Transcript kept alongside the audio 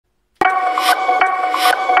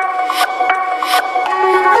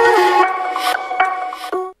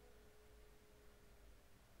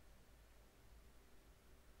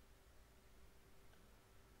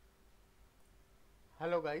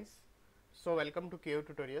So welcome to KO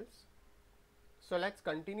Tutorials. So let's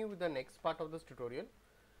continue with the next part of this tutorial.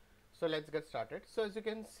 So let's get started. So as you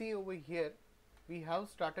can see over here, we have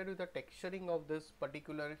started with the texturing of this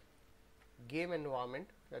particular game environment.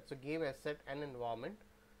 That's a game asset and environment.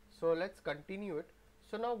 So let's continue it.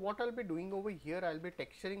 So now what I'll be doing over here, I'll be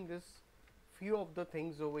texturing this few of the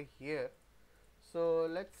things over here. So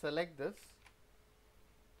let's select this.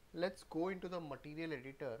 Let's go into the material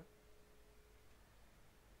editor.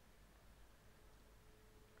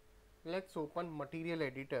 Let's open material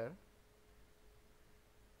editor.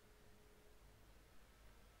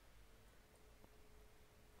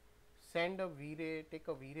 Send a Vray, take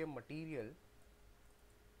a Vray material.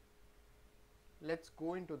 Let's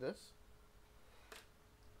go into this.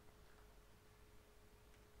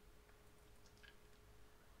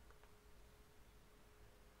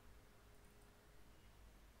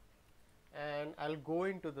 And I'll go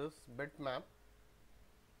into this bitmap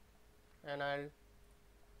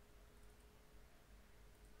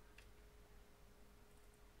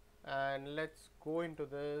and let's go into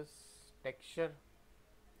this texture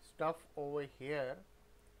stuff over here.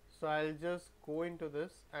 So I'll just go into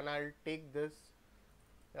this and I'll take this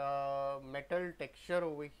metal texture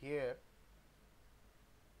over here.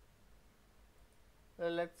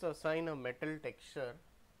 Let's assign a metal texture.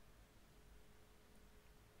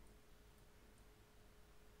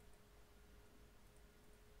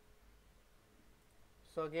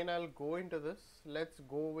 So again I'll go into this. Let's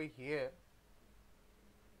go over here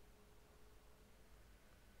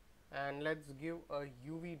and let's give a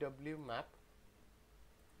UVW map.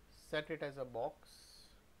 Set it as a box.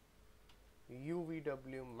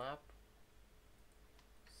 UVW map.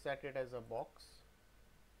 Set it as a box.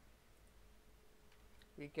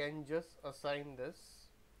 We can just assign this.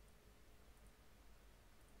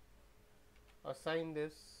 Assign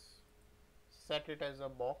this. Set it as a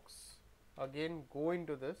box. Again go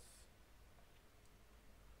into this.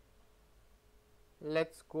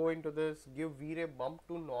 Let's go into this, give Vray bump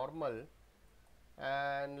to normal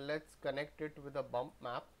and let's connect it with a bump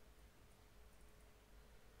map.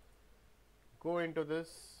 Go into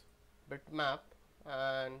this bitmap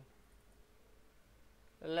and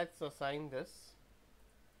let's assign this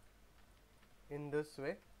in this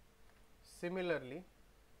way. Similarly,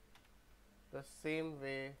 the same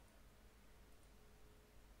way.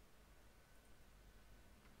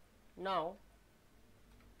 Now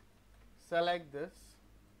select this.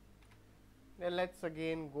 Then let's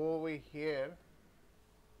again go over here,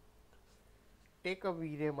 take a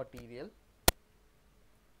Vray material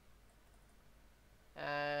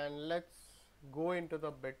and let's go into the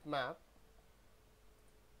bitmap.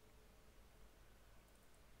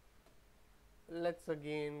 Let's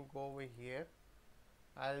again go over here.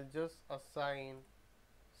 I'll just assign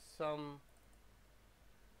some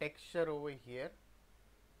texture over here.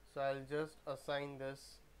 So I'll just assign this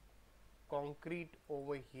concrete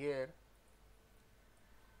over here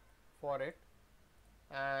for it,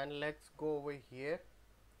 and let's go over here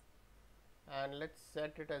and let's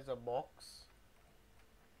set it as a box.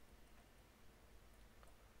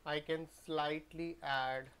 I can slightly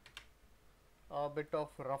add a bit of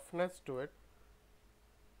roughness to it,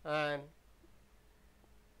 and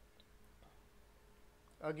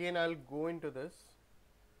again I'll go into this.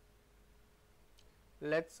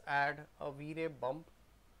 Let's add a Vray bump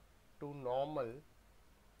to normal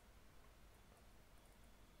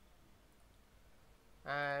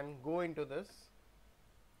and go into this.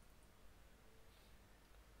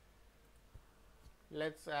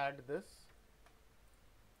 Let's add this.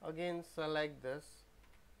 Again select this.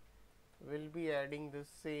 We'll be adding the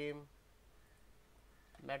same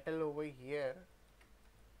metal over here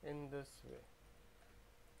in this way.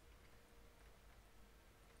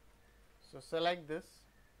 So select this.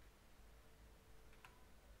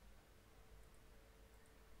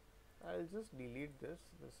 I'll just delete this.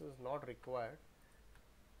 This is not required.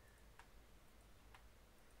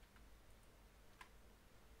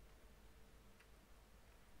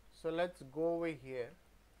 So let's go over here.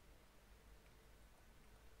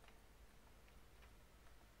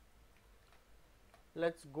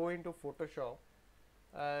 Let's go into Photoshop.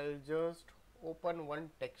 I'll just open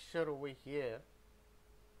one texture over here.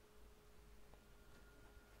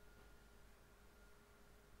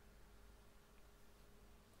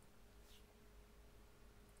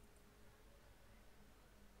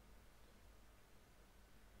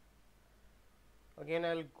 Again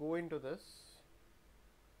I'll go into this,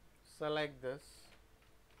 select this.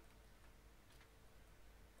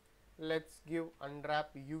 Let's give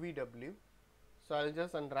unwrap UVW. So I'll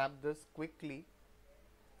just unwrap this quickly.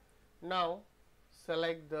 Now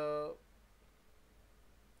select the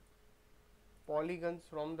polygons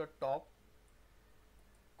from the top,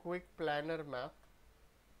 quick planar map,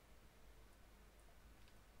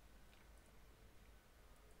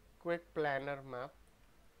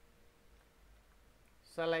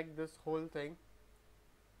 select this whole thing,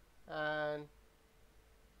 and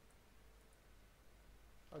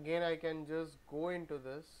again I can just go into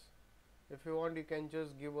this. If you want, you can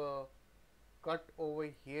just give a cut over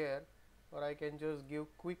here, or I can just give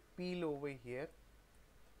quick peel over here.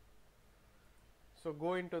 So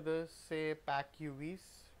go into this, say pack UVs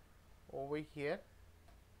over here,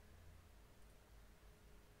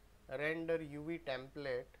 render UV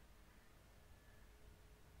template,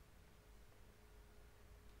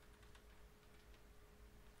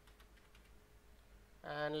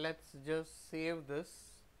 and let's just save this.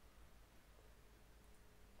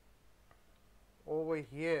 Over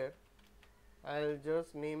here I'll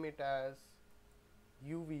just name it as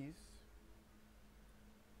UVs.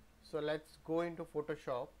 So let's go into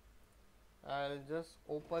Photoshop. I'll just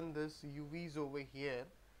open this UVs over here.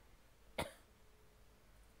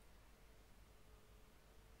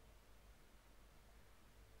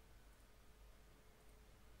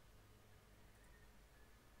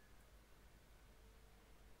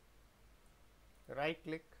 Right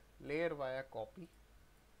click, layer via copy,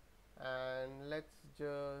 and let's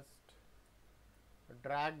just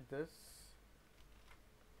drag this.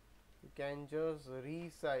 You can just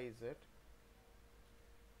resize it.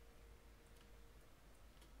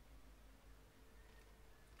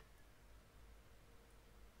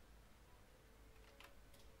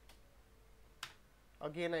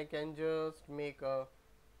 Again I can just make a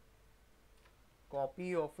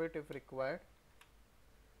copy of it if required.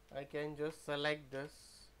 I can just select this,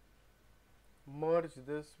 merge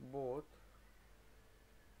this both,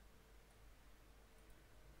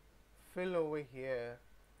 fill over here,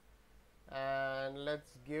 and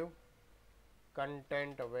let's give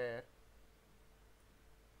content aware.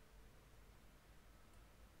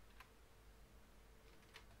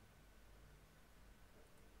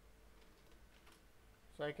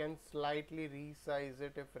 So I can slightly resize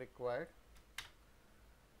it if required.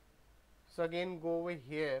 So again go over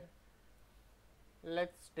here,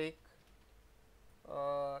 let's take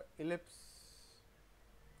ellipse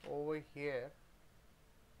over here,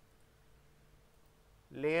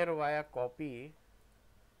 layer via copy,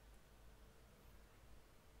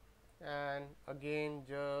 and again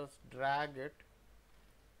just drag it.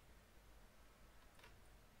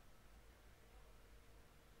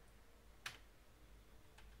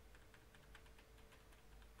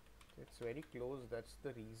 It's very close, that's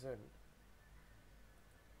the reason.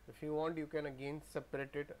 If you want, you can again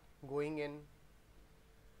separate it going in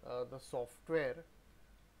the software,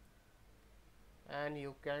 and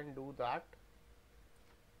you can do that.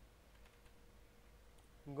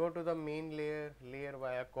 Go to the main layer, layer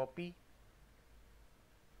via copy,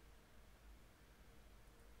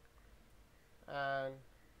 and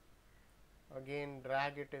again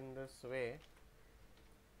drag it in this way.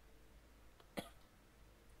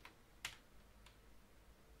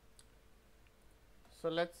 So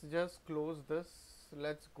let's just close this.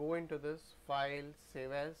 Let's go into this file,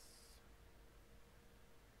 save as,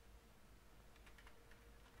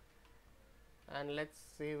 and let's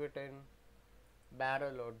save it in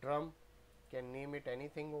barrel or drum. Can name it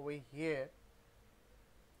anything over here.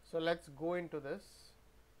 So let's go into this,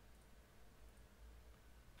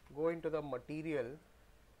 go into the material,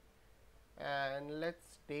 and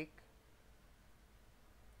let's take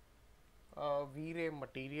a Vray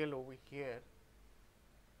material over here.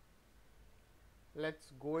 Let's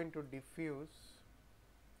go into diffuse,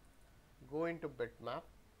 go into bitmap,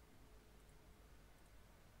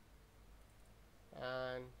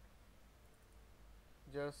 and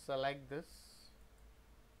just select this,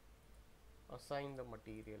 assign the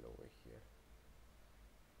material over here.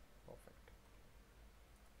 Perfect.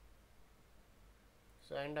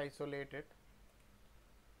 So and isolate it,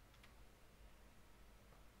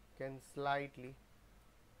 can slightly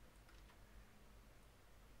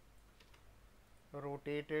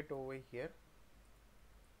rotate it over here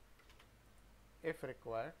if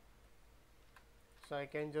required. So I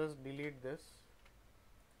can just delete this,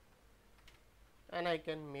 and I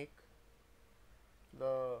can make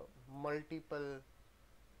the multiple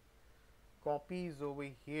copies over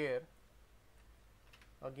here.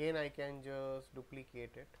 Again I can just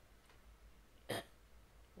duplicate it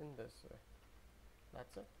in this way.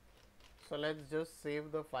 That's it. So let's just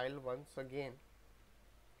save the file once again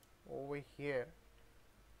over here.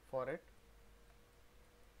 For it,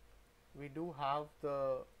 we do have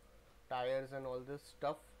the tires and all this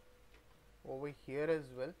stuff over here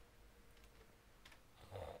as well.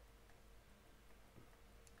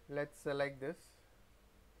 Let's select this.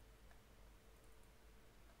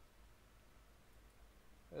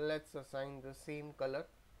 Let's assign the same color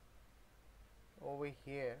over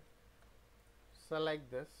here.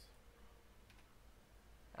 Select this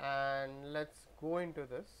and let's go into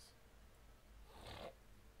this.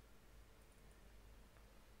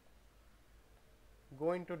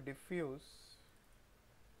 Go into diffuse,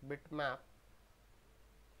 bitmap,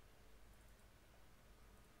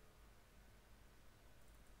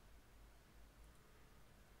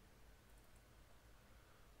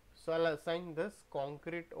 so I'll assign this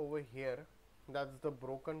concrete over here. That's the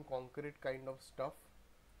broken concrete kind of stuff.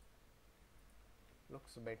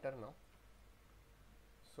 Looks better now.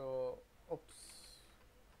 So oops,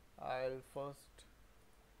 I'll first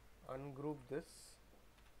ungroup this,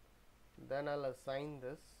 then I'll assign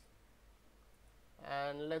this,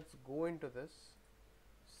 and let's go into this,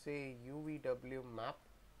 say UVW map,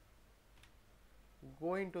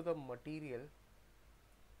 go into the material,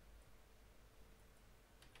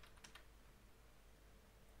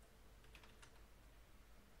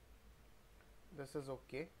 this is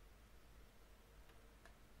okay.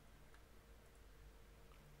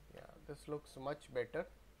 Yeah, this looks much better.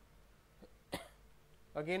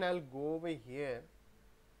 Again I'll go over here,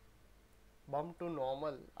 bump to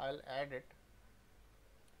normal, I'll add it,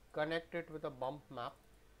 connect it with a bump map,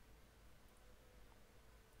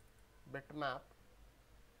 bitmap,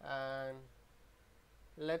 and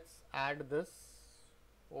let's add this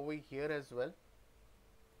over here as well,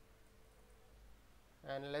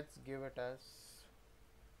 and let's give it as,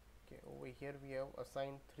 okay, over here we have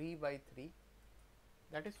assigned 3 by 3,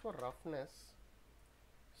 that is for roughness.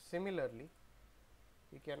 Similarly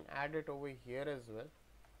you can add it over here as well,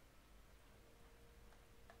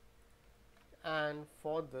 and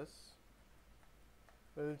for this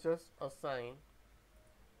we'll just assign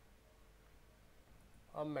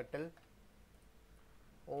a metal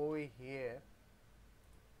over here,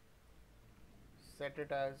 set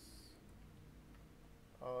it as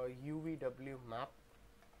a UVW map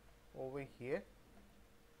over here.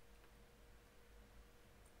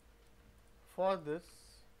 For this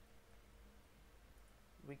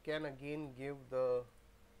we can again give the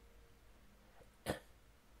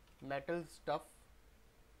metal stuff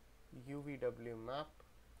UVW map,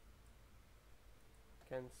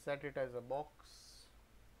 can set it as a box,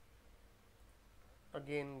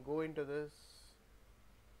 again go into this,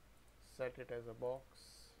 set it as a box,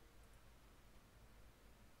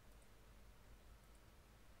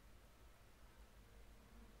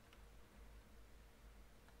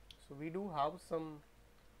 so we do have some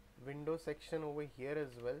window section over here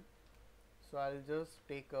as well, so I'll just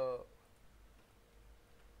take a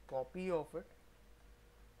copy of it,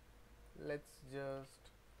 let's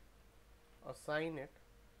just assign it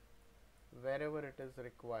wherever it is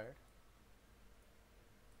required.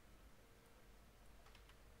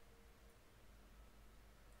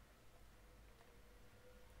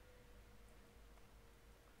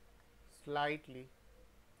 Slightly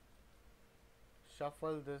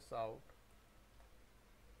shuffle this out.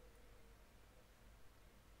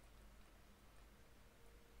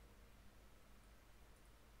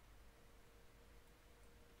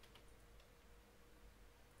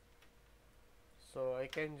 So I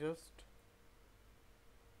can just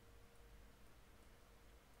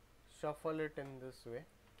shuffle it in this way,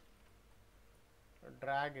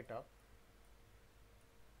 drag it up,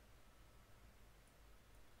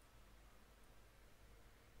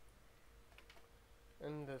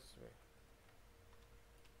 in this way.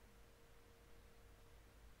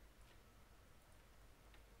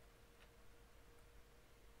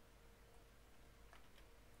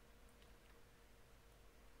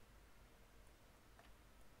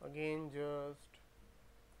 Again just,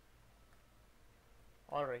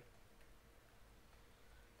 alright.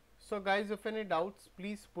 So guys, if any doubts,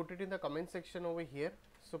 please put it in the comment section over here.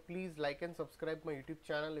 So please like and subscribe my YouTube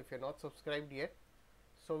channel if you're not subscribed yet.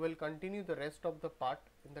 So we'll continue the rest of the part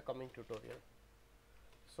in the coming tutorial.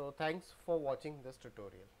 So thanks for watching this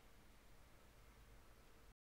tutorial.